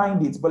barely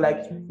find it,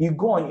 but you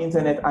go on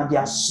internet and there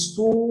are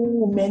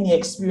so many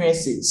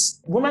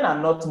experiences. Women are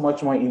not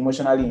much more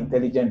emotionally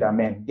intelligent than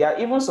men. There are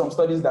even some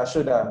studies that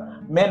show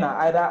that men are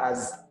either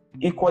as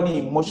equally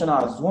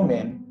emotional as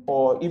women,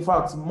 or in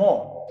fact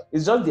more.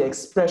 It's just the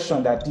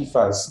expression that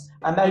differs.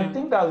 And I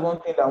think that's one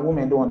thing that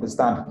women don't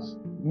understand.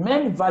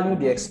 Men value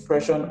the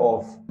expression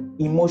of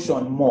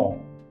emotion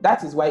more.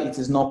 That is why it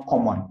is not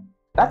common.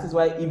 That is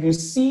why if you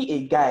see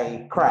a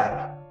guy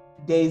cry,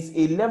 there is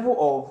a level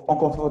of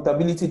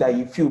uncomfortability that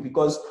you feel,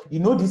 because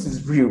this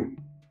is real.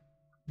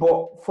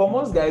 But for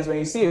most guys, when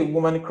you see a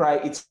woman cry,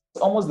 it's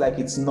almost like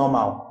it's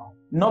normal.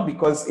 Not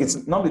because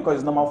it's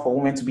normal for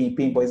women to be in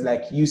pain, but it's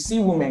like you see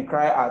women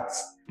cry at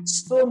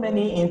so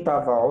many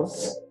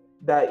intervals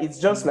that it's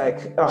just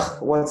like,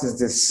 what is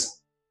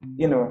this?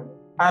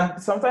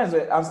 And sometimes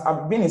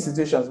I've been in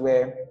situations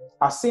where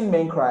I've seen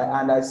men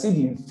cry and I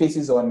see the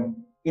faces on,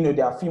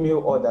 their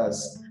female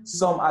others.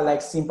 Some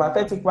are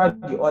sympathetic, while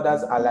the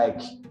others are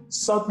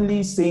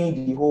subtly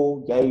saying the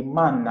whole, "You're a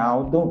man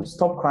now, don't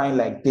stop crying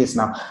like this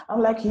now."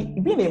 I'm like,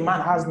 being a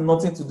man has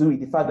nothing to do with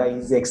the fact that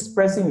he's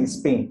expressing his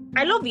pain.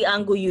 I love the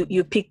angle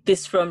you picked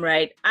this from,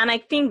 right? And I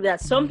think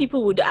that some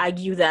people would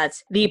argue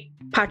that the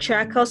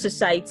patriarchal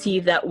society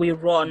that we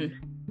run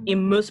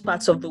in most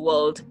parts of the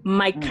world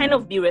might kind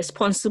of be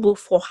responsible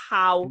for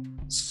how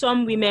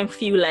some women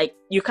feel like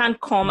you can't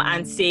come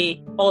and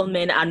say all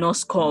men are not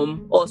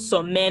scum or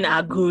some men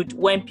are good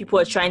when people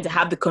are trying to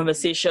have the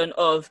conversation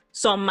of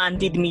some man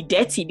did me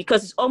dirty,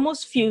 because it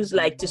almost feels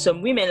like to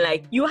some women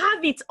like you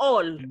have it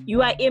all,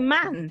 you are a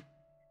man.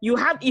 You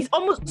have, it's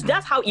almost,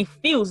 that's how it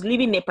feels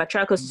living in a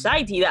patriarchal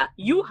society, that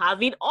you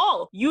have it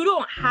all. You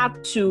don't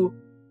have to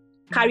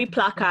carry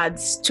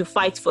placards to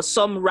fight for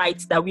some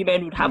rights that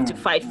women would have to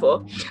fight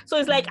for. So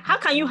it's like, how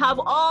can you have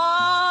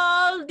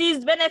all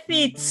these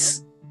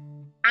benefits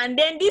and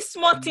then this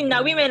small thing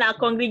that women are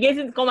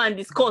congregating to come and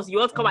discuss, you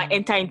want to come and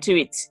enter into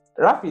it?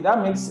 Rafi,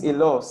 that makes a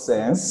lot of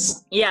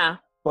sense. Yeah.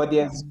 But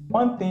there's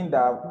one thing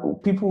that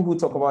people who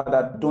talk about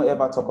that don't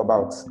ever talk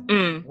about.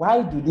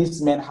 Why do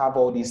these men have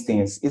all these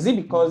things? Is it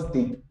because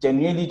they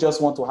genuinely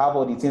just want to have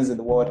all the things in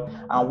the world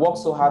and work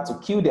so hard to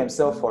kill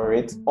themselves for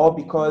it? Or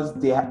because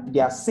they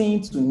are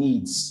seeing to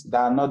needs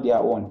that are not their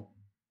own?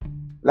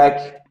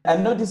 Like, I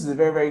know this is a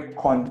very, very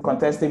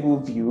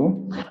contestable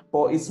view,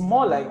 but it's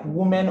more like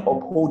women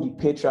uphold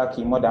the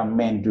patriarchy more than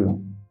men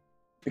do.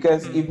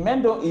 Because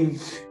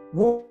if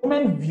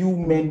women view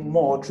men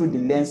more through the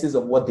lenses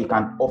of what they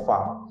can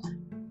offer.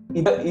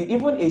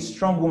 Even a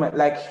strong woman,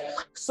 like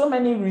so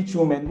many rich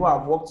women who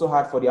have worked so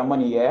hard for their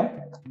money, are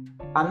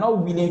not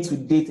willing to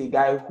date a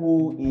guy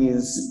who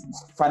is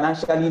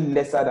financially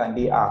lesser than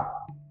they are.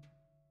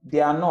 They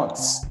are not.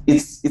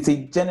 It's a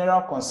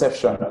general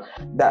conception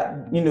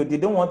that, they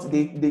don't want,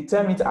 they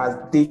term it as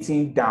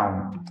dating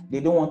down.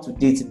 They don't want to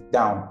date it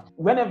down.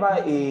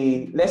 Whenever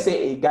let's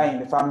say a guy in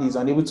the family is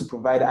unable to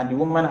provide and the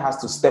woman has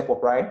to step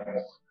up, right?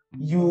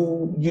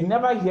 You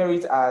never hear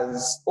it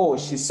as, oh,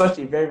 she's such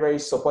a very, very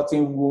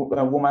supporting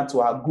woman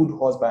to her good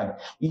husband.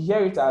 You hear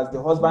it as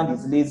the husband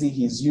is lazy,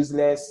 he's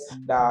useless,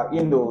 that,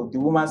 the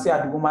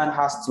woman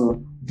has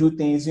to do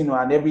things,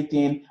 and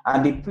everything.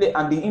 And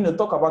they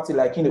talk about it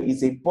like,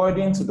 it's a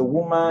burden to the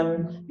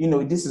woman,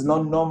 this is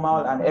not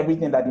normal and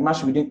everything that the man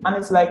should be doing. And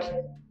it's like,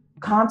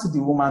 can't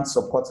the woman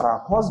support her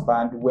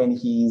husband when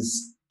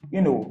he's,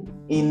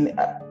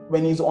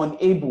 when he's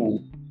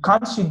unable?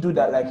 Can't she do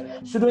that?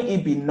 Like, shouldn't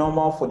it be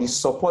normal for the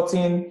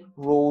supporting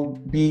role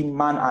be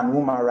man and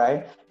woman,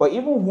 right? But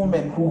even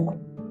women who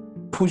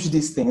push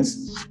these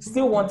things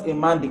still want a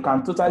man they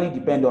can totally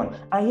depend on.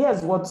 And here's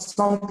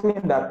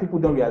something that people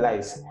don't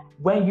realize.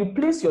 When you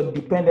place your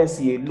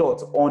dependency a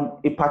lot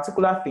on a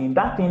particular thing,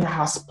 that thing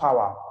has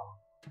power.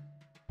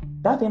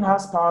 That thing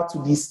has power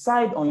to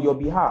decide on your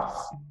behalf.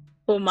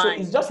 Oh my. So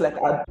it's just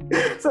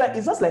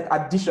like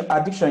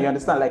addiction, you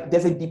understand? Like,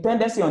 there's a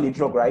dependency on the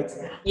drug, right?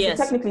 Yes.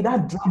 So technically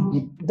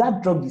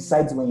that drug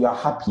decides when you're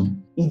happy.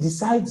 It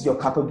decides your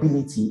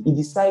capability. It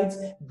decides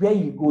where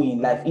you go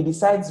in life. It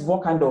decides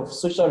what kind of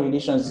social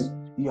relations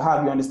you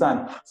have, you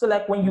understand? So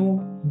like, when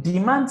you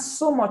demand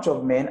so much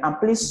of men and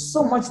place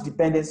so much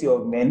dependency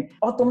of men,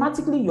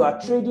 automatically you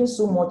are trading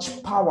so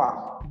much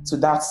power to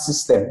that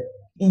system.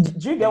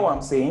 Do you get what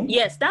I'm saying?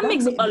 Yes, that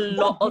makes a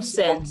lot of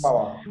sense.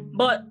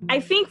 But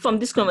I think from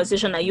this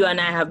conversation that you and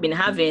I have been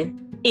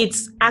having,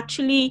 it's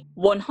actually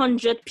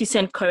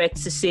 100%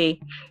 correct to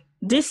say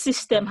this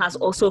system has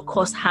also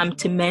caused harm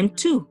to men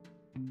too.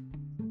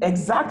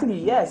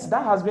 Exactly, yes.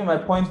 That has been my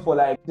point for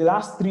like the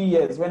last 3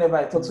 years whenever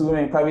I talk to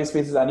women in private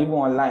spaces and even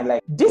online.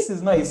 Like, this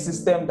is not a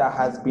system that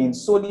has been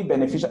solely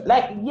beneficial.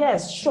 Like,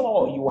 yes,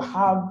 sure, you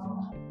have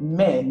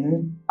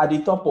men at the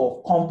top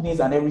of companies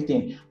and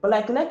everything, but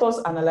like, let us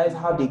analyze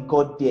how they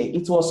got there.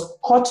 It was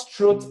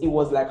cutthroat. It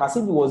was like as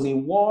if it was a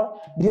war.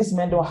 These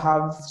men don't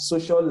have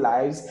social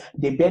lives.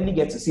 They barely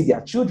get to see their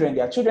children.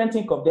 Their children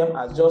think of them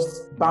as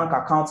just bank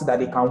accounts that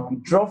they can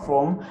withdraw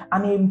from.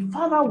 And a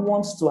father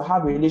wants to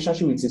have a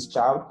relationship with his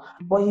child,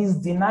 but he's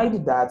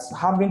denied that,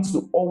 having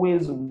to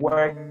always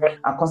work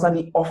and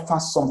constantly offer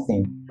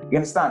something. You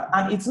understand?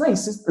 And it's not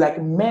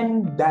like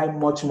men die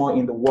much more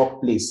in the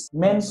workplace.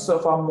 Men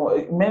suffer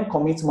more. Men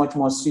commit much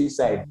more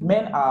suicide.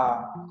 Men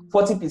are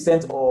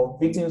 40% of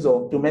victims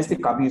of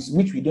domestic abuse,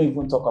 which we don't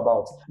even talk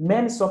about.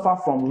 Men suffer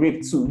from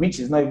rape too, which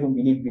is not even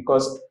believed,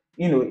 because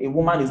a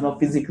woman is not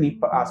physically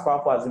as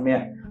powerful as a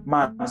man.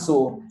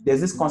 So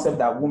there's this concept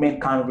that women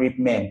can't rape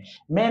men.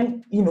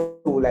 Men,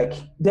 like,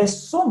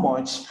 there's so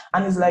much,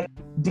 and it's like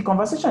the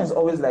conversation is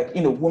always like,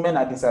 women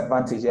are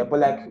disadvantaged, but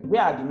like,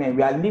 where are the men?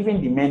 We are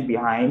leaving the men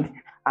behind,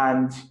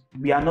 and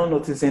we are not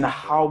noticing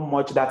how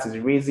much that is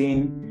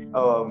raising,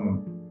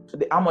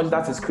 how much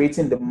that is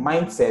creating the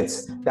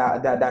mindsets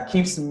that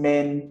keeps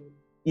men,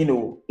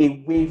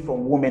 away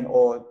from women.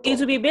 Or it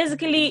would be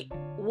basically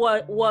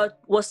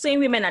what saying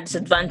women are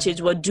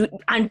disadvantaged,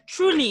 and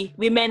truly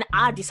women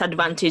are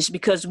disadvantaged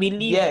because we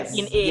live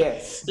in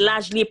a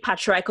largely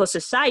patriarchal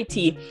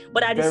society.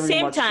 But at the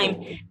same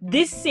time,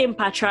 this same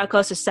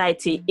patriarchal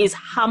society is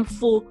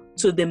harmful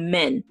to the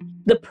men.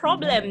 The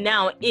problem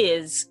now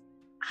is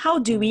how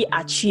do we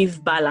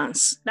achieve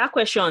balance? That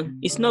question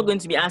is not going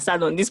to be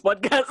answered on this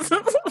podcast.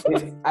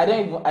 I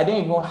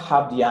don't even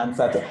have the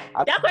answer to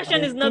that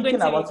question. Is not going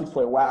to about it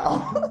for a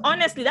while.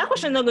 Honestly, that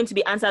question is not going to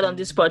be answered on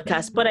this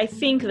podcast. But I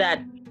think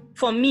that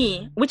for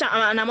me,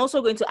 I'm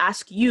also going to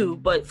ask you,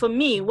 but for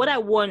me, what I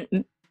want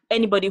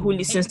anybody who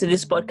listens to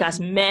this podcast,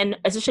 men,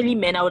 especially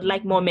men, I would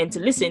like more men to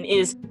listen,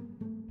 is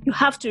you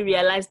have to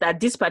realize that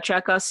this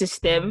patriarchal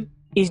system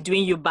is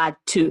doing you bad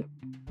too.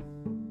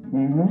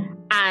 Mm-hmm.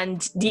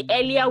 And the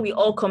earlier we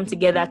all come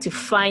together to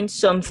find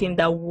something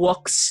that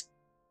works,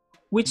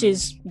 which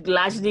is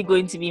largely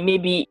going to be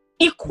maybe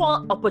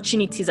equal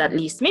opportunities, at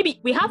least. Maybe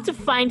we have to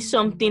find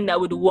something that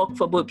would work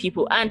for both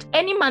people. And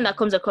any man that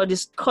comes across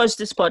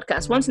this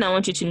podcast, one thing I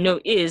want you to know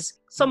is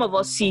some of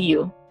us see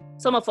you.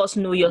 Some of us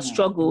know your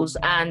struggles,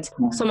 and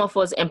some of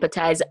us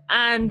empathize.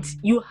 And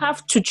you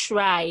have to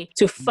try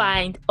to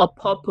find a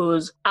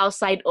purpose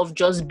outside of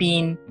just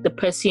being the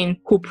person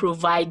who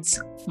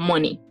provides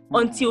money.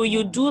 Until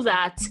you do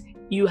that,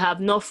 you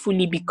have not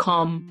fully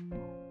become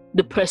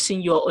the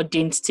person you're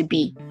ordained to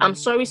be. I'm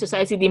sorry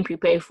society didn't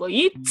prepare you for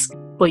it,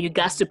 but you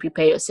got to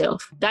prepare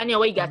yourself. Daniel,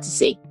 what you got to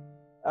say?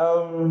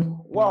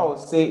 What I would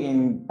say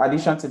in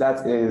addition to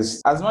that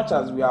is, as much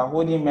as we are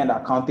holding men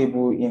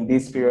accountable in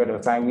this period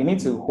of time, we need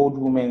to hold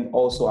women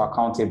also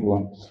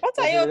accountable. What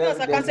are you holding us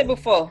accountable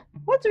for?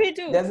 What do we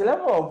do? There's a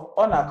level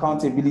of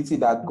unaccountability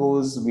that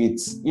goes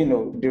with,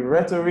 the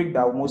rhetoric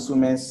that most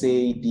women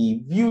say,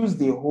 the views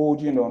they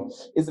hold,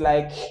 it's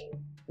like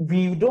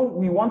we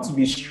want to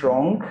be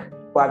strong,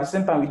 but at the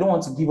same time, we don't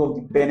want to give up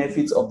the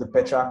benefits of the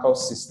patriarchal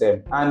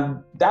system.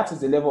 And that is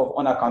the level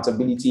of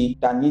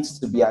unaccountability that needs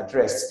to be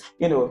addressed.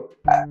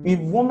 If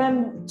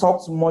women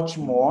talked much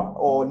more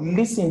or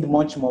listened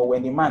much more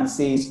when the man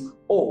says,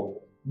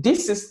 oh,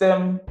 this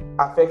system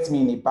affects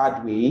me in a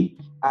bad way,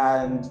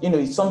 and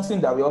it's something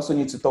that we also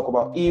need to talk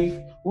about. If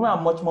women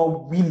are much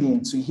more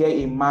willing to hear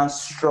a man's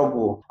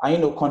struggle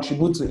and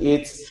contribute to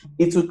it,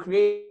 it will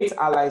create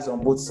allies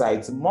on both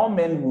sides. More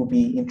men will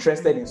be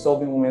interested in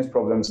solving women's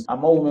problems,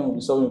 and more women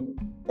will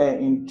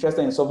be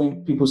interested in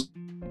solving people's.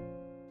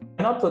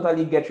 Not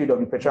totally get rid of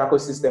the patriarchal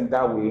system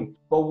that way,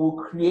 but will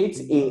create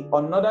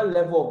another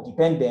level of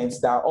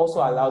dependence that also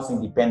allows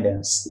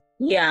independence.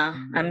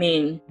 Yeah, I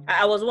mean,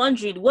 I was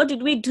wondering, what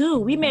did we do?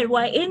 Women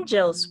were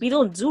angels. We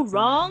don't do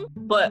wrong.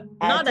 But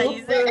now that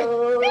you said,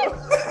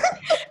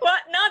 well,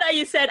 now that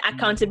you said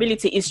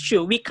accountability is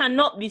true, we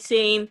cannot be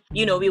saying,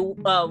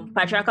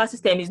 patriarchal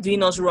system is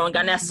doing us wrong,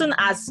 and as soon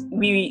as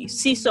we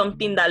see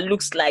something that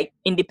looks like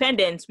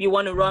independence, we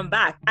want to run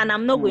back. And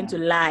I'm not going to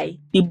lie.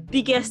 The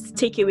biggest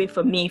takeaway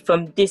for me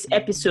from this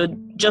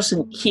episode, just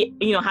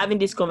having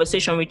this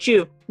conversation with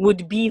you,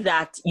 would be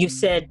that you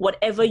said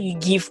whatever you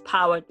give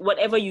power,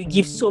 whatever you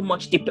give so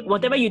much,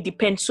 whatever you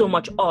depend so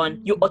much on,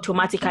 you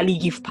automatically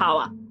give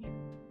power.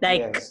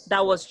 Yes.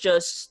 That was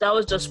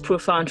just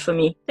profound for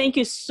me. Thank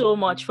you so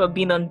much for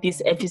being on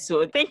this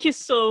episode. Thank you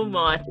so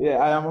much. Yeah,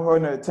 I am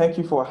honored. Thank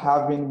you for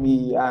having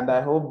me, and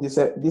I hope this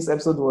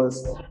episode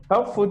was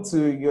helpful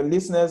to your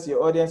listeners,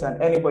 your audience,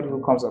 and anybody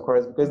who comes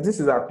across, because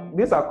these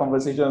are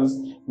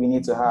conversations we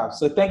need to have.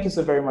 So thank you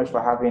so very much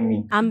for having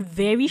me. I'm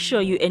very sure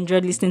you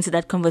enjoyed listening to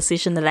that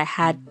conversation that I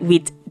had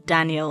with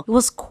Daniel. It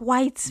was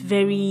quite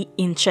very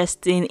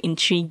interesting,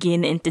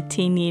 intriguing,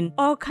 entertaining,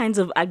 all kinds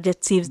of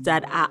adjectives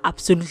that are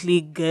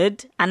absolutely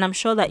good. And I'm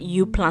sure that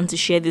you plan to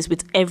share this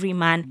with every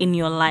man in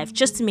your life,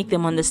 just to make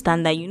them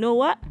understand that, you know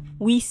what?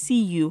 We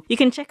see you. You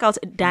can check out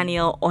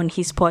Daniel on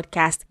his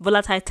podcast,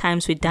 Volatile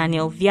Times with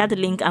Daniel, via the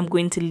link I'm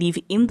going to leave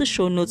in the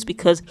show notes,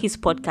 because his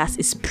podcast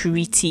is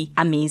pretty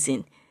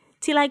amazing.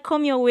 Till I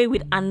come your way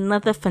with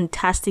another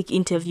fantastic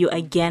interview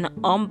again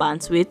on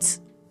Bandswits,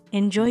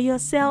 enjoy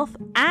yourself,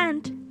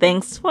 and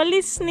thanks for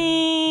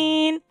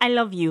listening. I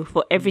love you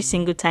for every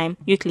single time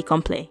you click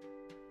on play.